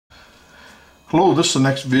Hello, this is the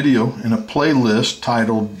next video in a playlist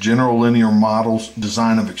titled General Linear Models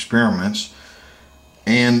Design of Experiments,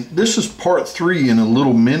 and this is part 3 in a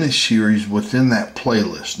little mini-series within that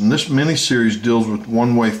playlist. And this mini-series deals with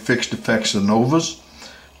one-way fixed effects ANOVAs.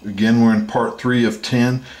 Again, we're in part 3 of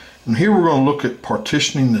 10, and here we're going to look at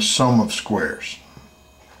partitioning the sum of squares.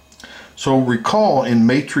 So recall, in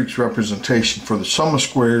matrix representation for the sum of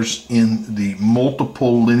squares in the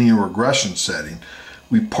multiple linear regression setting,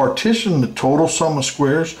 we partition the total sum of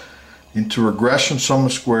squares into regression sum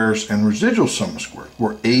of squares and residual sum of squares,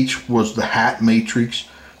 where H was the hat matrix,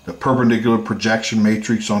 the perpendicular projection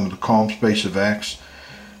matrix onto the column space of X,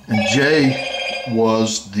 and J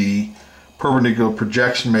was the perpendicular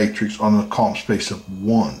projection matrix on the column space of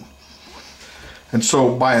 1. And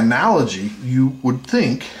so by analogy, you would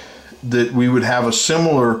think that we would have a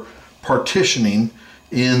similar partitioning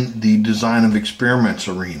in the design of experiments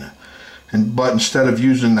arena. But instead of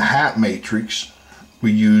using the hat matrix,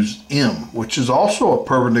 we use M, which is also a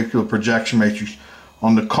perpendicular projection matrix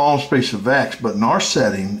on the column space of X. But in our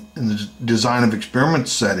setting, in the design of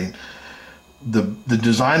experiments setting, the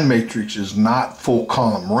design matrix is not full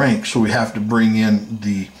column rank, so we have to bring in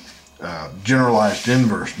the generalized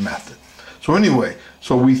inverse method. So anyway,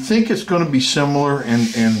 so we think it's going to be similar,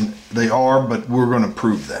 and they are, but we're going to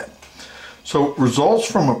prove that. So results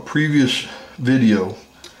from a previous video,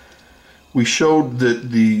 we showed that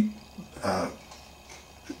the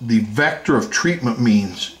vector of treatment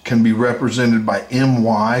means can be represented by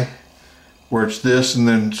my, where it's this, and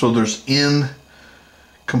then so there's n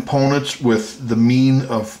components with the mean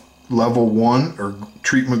of level 1 or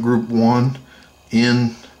treatment group 1,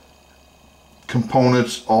 n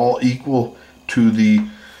components all equal to the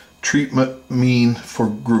treatment mean for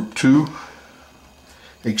group 2,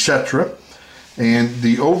 etc. And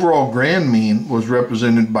the overall grand mean was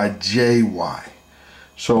represented by JY.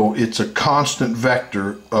 So it's a constant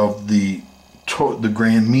vector of the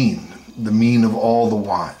grand mean, the mean of all the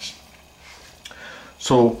y's.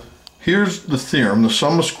 So here's the theorem. The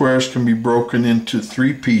sum of squares can be broken into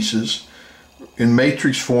 3 pieces in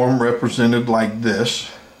matrix form represented like this,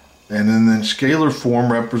 and then in scalar form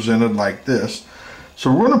represented like this.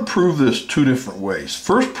 So we're going to prove this 2 different ways.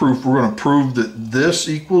 First proof, we're going to prove that this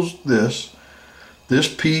equals this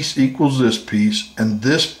piece equals this piece, and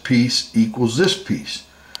this piece equals this piece.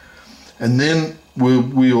 And then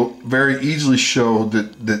we'll very easily show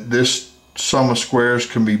that this sum of squares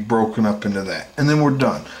can be broken up into that. And then we're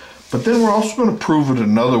done. But then we're also going to prove it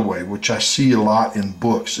another way, which I see a lot in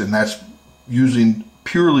books, and that's using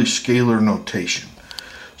purely scalar notation.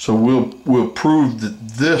 So we'll prove that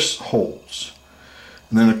this holds.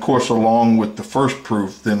 And then of course, along with the first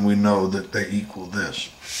proof, then we know that they equal this.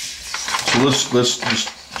 So let's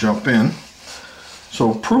just jump in.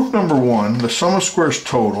 So proof number 1, the sum of squares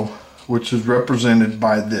total, which is represented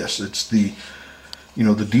by this. It's the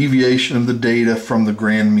deviation of the data from the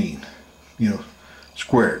grand mean,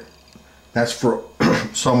 squared. That's for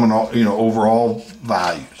sum and all, over all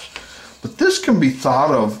values. But this can be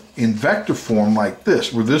thought of in vector form like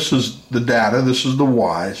this, where this is the data, this is the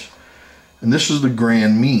y's, and this is the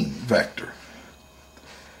grand mean vector.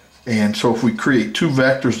 And so if we create 2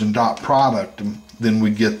 vectors and dot product, then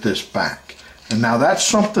we get this back. And now that's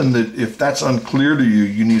something that, if that's unclear to you,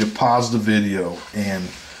 you need to pause the video and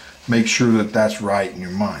make sure that that's right in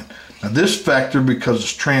your mind. Now this vector, because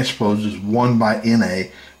it's transposed, is 1 by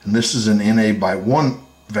NA, and this is an NA by 1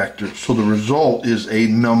 vector, so the result is a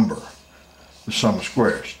number, the sum of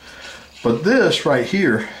squares. But this right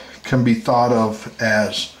here can be thought of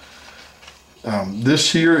as,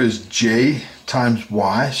 this here is J times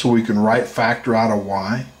Y, so we can right factor out of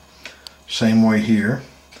Y. Same way here.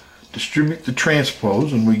 Distribute the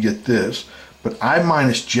transpose and we get this. But I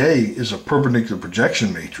minus J is a perpendicular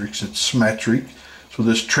projection matrix. It's symmetric, so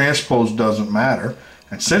this transpose doesn't matter.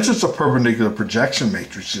 And since it's a perpendicular projection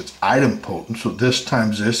matrix, it's idempotent, so this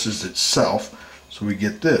times this is itself, so we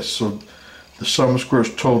get this. So the sum of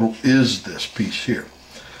squares total is this piece here.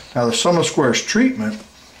 Now the sum of squares treatment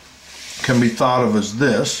can be thought of as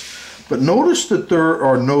this, but notice that there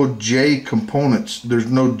are no J components,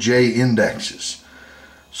 there's no J indexes.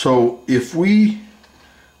 So if we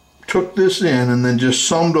took this in and then just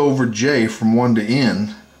summed over J from 1 to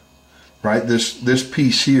N, right, this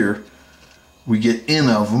piece here, we get N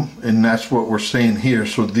of them, and that's what we're saying here,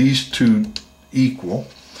 so these 2 equal.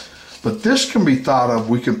 But this can be thought of,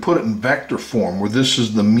 we can put it in vector form, where this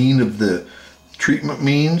is the mean of the treatment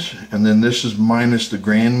means, and then this is minus the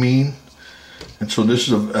grand mean. And so this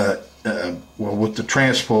is well, with the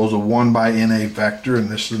transpose, a 1 by NA vector, and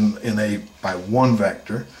this is an NA by 1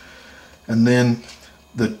 vector. And then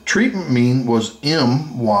the treatment mean was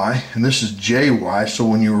my, and this is jy, so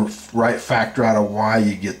when you factor out a y,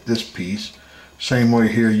 you get this piece. Same way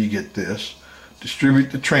here, you get this.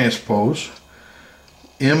 Distribute the transpose.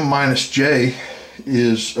 M minus j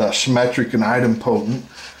is symmetric and idempotent,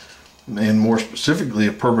 and more specifically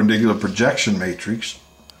a perpendicular projection matrix.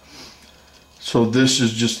 So this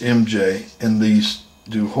is just mj, and these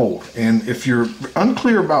do hold. And if you're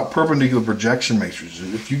unclear about perpendicular projection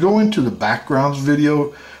matrices, if you go into the backgrounds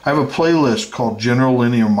video, I have a playlist called General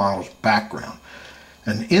Linear Models Background,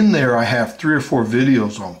 and in there I have 3 or 4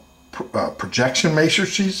 videos on projection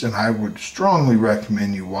matrices, and I would strongly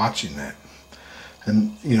recommend you watching that.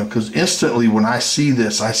 And you know, because instantly when I see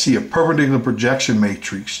this, I see a perpendicular projection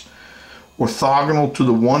matrix orthogonal to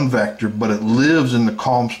the one vector, but it lives in the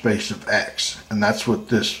column space of X, and that's what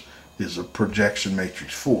this is a projection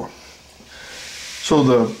matrix for. So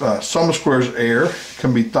the sum of squares error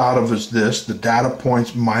can be thought of as this: the data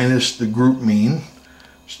points minus the group mean,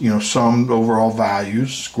 you know, summed over all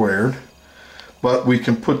values squared. But we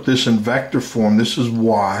can put this in vector form. This is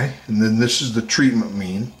y, and then this is the treatment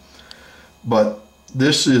mean. But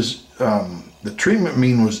this is the treatment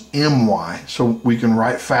mean was my, so we can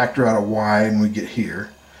factor out a y, and we get here.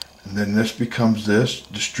 And then this becomes this.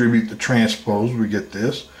 Distribute the transpose, we get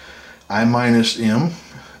this. I minus m.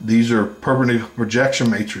 These are perpendicular projection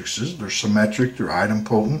matrices. They're symmetric, they're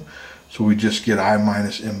idempotent. So we just get I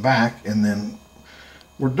minus m back, and then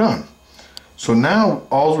we're done. So now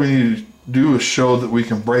all we need to do is show that we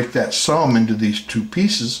can break that sum into these 2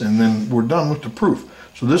 pieces, and then we're done with the proof.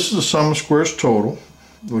 So this is the sum of squares total,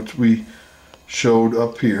 which we showed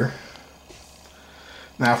up here.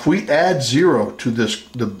 Now if we add 0 to this,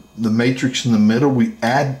 the matrix in the middle, we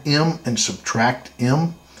add m and subtract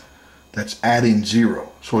m, that's adding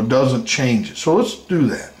 0. So it doesn't change it. So let's do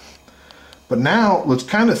that. But now let's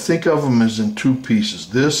kind of think of them as in 2 pieces,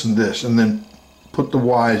 this, and then put the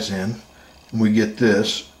y's in, and we get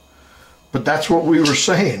this. But that's what we were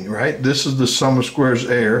saying, right? This is the sum of squares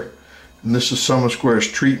error, and this is sum of squares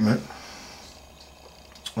treatment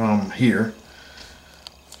here.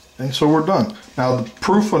 And so we're done. Now the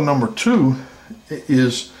proof of number 2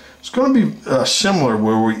 is, it's going to be similar,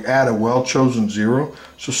 where we add a well-chosen 0.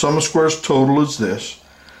 So sum of squares total is this.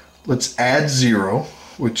 Let's add 0,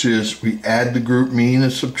 which is we add the group mean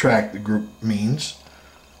and subtract the group means.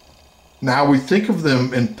 Now we think of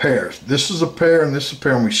them in pairs. This is a pair and this is a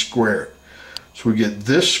pair, and we square it. So we get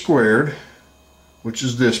this squared, which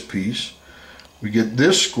is this piece. We get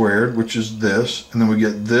this squared, which is this, and then we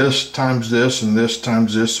get this times this and this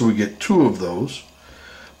times this, so we get 2 of those.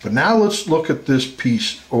 But now let's look at this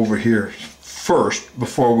piece over here first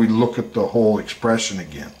before we look at the whole expression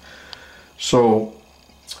again. So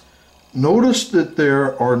notice that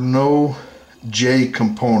there are no j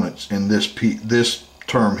components in this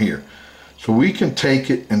term here. So we can take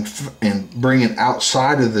it and bring it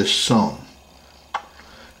outside of this sum.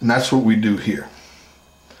 And that's what we do here.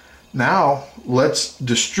 Now let's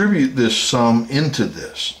distribute this sum into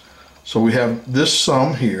this. So we have this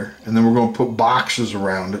sum here, and then we're going to put boxes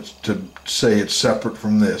around it to say it's separate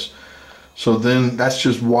from this. So then that's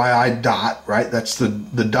just yi dot, right? That's the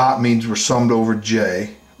dot means we're summed over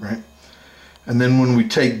j, right? And then when we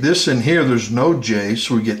take this in here, there's no j,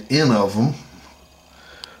 so we get n of them.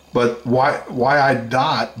 But yi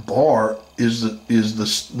dot bar is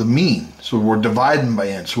the mean, so we're dividing by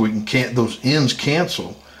n, so we can those n's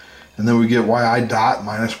cancel, and then we get yi dot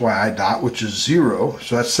minus yi dot, which is 0.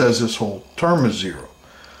 So that says this whole term is 0.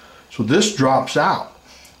 So this drops out.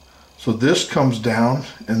 So this comes down,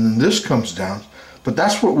 and then this comes down. But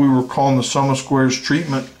that's what we were calling the sum of squares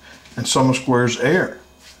treatment and sum of squares error.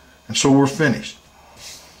 And so we're finished.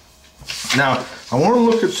 Now, I want to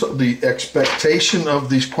look at the expectation of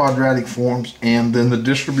these quadratic forms and then the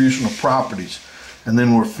distribution of properties, and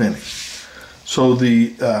then we're finished. So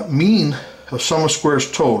the mean of sum of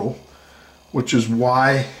squares total, which is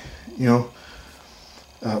y,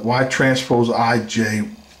 y transpose I j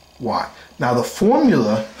y. Now the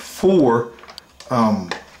formula for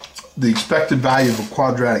the expected value of a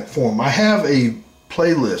quadratic form, I have a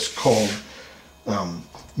playlist called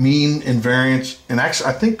mean, invariance, and actually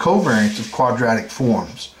I think covariance of quadratic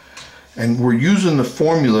forms, and we're using the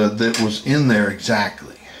formula that was in there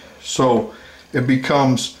exactly. So it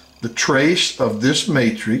becomes the trace of this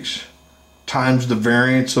matrix times the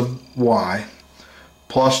variance of y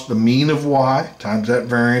plus the mean of y times that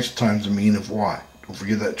variance times the mean of y. Don't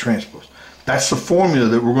forget that transpose. That's the formula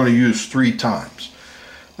that we're going to use 3 times.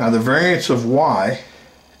 Now the variance of y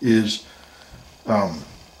is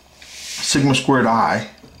sigma squared I,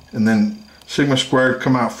 and then sigma squared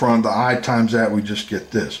come out front, the I times that, we just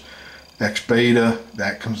get this. x beta,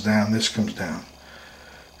 that comes down, this comes down.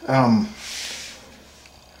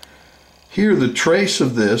 Here the trace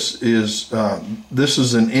of this is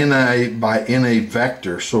an NA by NA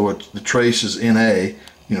vector, so the trace is NA.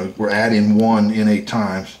 You know, we're adding 1 NA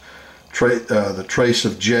times. The trace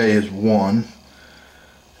of J is 1.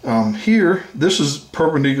 Here, this is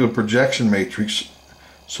perpendicular projection matrix,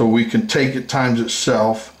 so we can take it times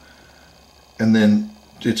itself, and then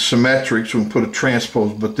it's symmetric, so we can put a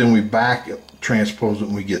transpose, but then we back transpose it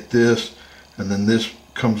and we get this, and then this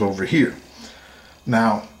comes over here.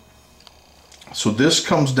 Now, so this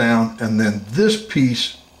comes down, and then this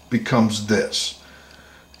piece becomes this.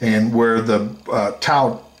 And where the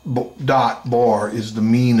tau dot bar is the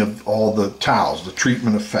mean of all the taus, the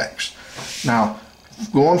treatment effects. Now,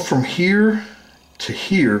 going from here to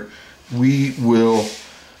here, we will,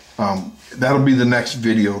 that'll be the next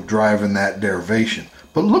video driving that derivation.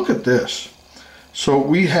 But look at this. So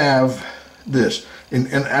we have this, and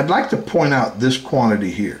I'd like to point out this quantity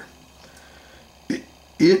here.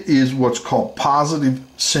 It is what's called positive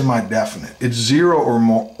semi-definite. It's 0 or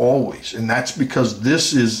more always, and that's because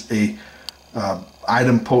this is a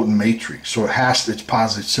idempotent matrix, so it's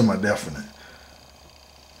positive semi-definite.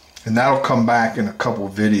 And that'll come back in a couple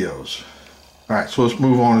of videos. All right, so let's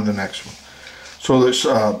move on to the next one. So this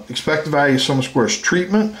expected value of sum of squares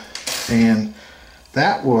treatment, and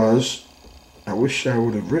that was, I wish I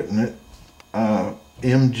would have written it,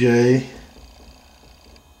 MJ.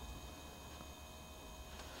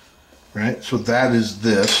 Right, so that is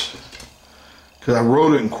this, because I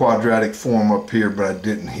wrote it in quadratic form up here, but I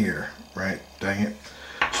didn't here, right? Dang it.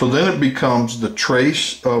 So then it becomes the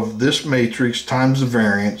trace of this matrix times the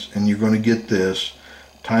variance, and you're going to get this,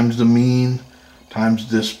 times the mean,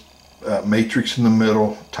 times this matrix in the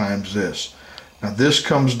middle, times this. Now this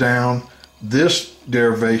comes down. This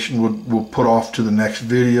derivation we'll put off to the next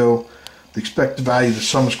video. The expected value of the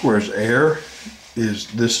sum of squares error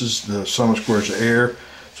is, this is the sum of squares error.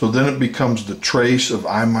 So then it becomes the trace of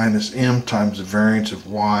I minus m times the variance of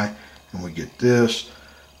y, and we get this.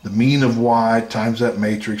 The mean of y times that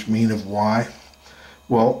matrix, mean of y.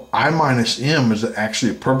 Well, I minus m is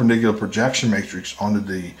actually a perpendicular projection matrix onto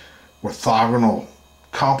the orthogonal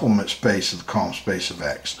complement space of the column space of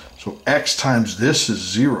x. So x times this is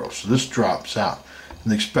 0, so this drops out.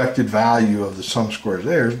 And the expected value of the sum of squares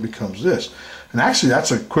errors becomes this. And actually that's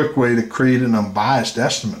a quick way to create an unbiased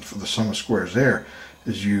estimate for the sum of squares error,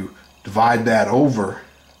 is you divide that over,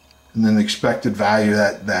 and then the expected value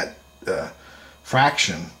of that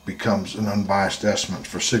fraction becomes an unbiased estimate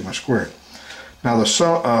for sigma squared. Now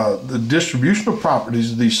the distributional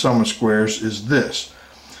properties of these sum of squares is this.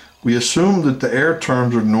 We assume that the error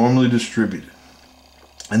terms are normally distributed.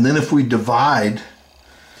 And then if we divide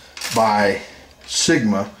by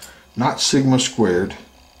sigma, not sigma squared,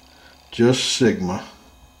 just sigma,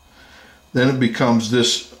 then it becomes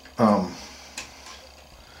this,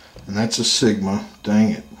 and that's a sigma,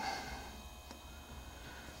 dang it.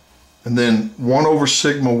 And then 1 over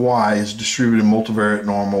sigma y is distributed multivariate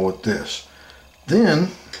normal with this. Then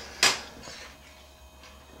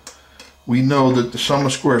we know that the sum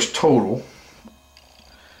of squares total,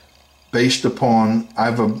 based upon, I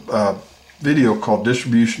have a video called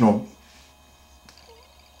distribution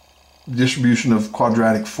of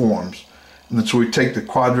quadratic forms. And then so we take the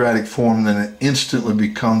quadratic form, and then it instantly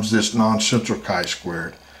becomes this non-central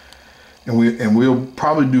chi-squared. And we'll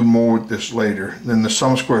probably do more with this later. Then the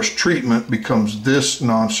sum of squares treatment becomes this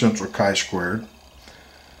non-central chi-squared.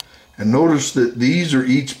 And notice that these are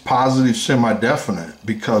each positive semi-definite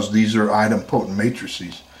because these are idempotent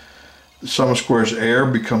matrices. The sum of squares error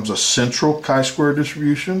becomes a central chi-square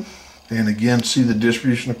distribution. And again, see the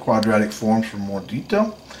distribution of quadratic forms for more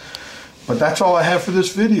detail. But that's all I have for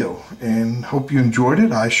this video, and hope you enjoyed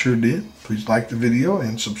it. I sure did. Please like the video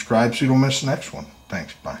and subscribe so you don't miss the next one.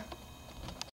 Thanks. Bye.